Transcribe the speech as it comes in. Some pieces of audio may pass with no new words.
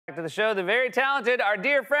To the show, the very talented, our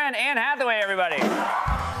dear friend, Anne Hathaway, everybody.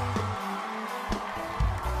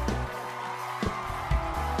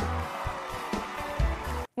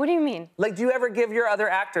 What do you mean? Like, do you ever give your other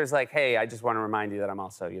actors, like, hey, I just want to remind you that I'm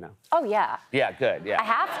also, you know. Oh, yeah. Yeah, good, yeah. I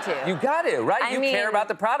have to. You got to, right? I You mean, care about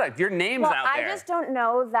the product. Your name's out there. I just don't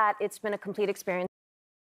know that it's been a complete experience.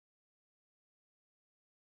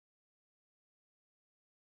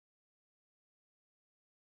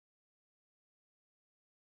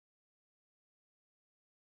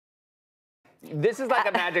 This is like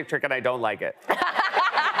a magic trick, and I don't like it.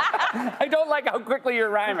 I don't like how quickly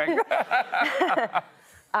you're rhyming.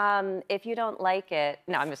 If you don't like it...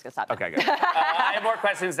 No, I'm just going to stop now. Okay, good. I have more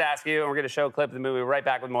questions to ask you, and we're going to show a clip of the movie. We're right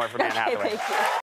back with more from Anne Hathaway. Thank you.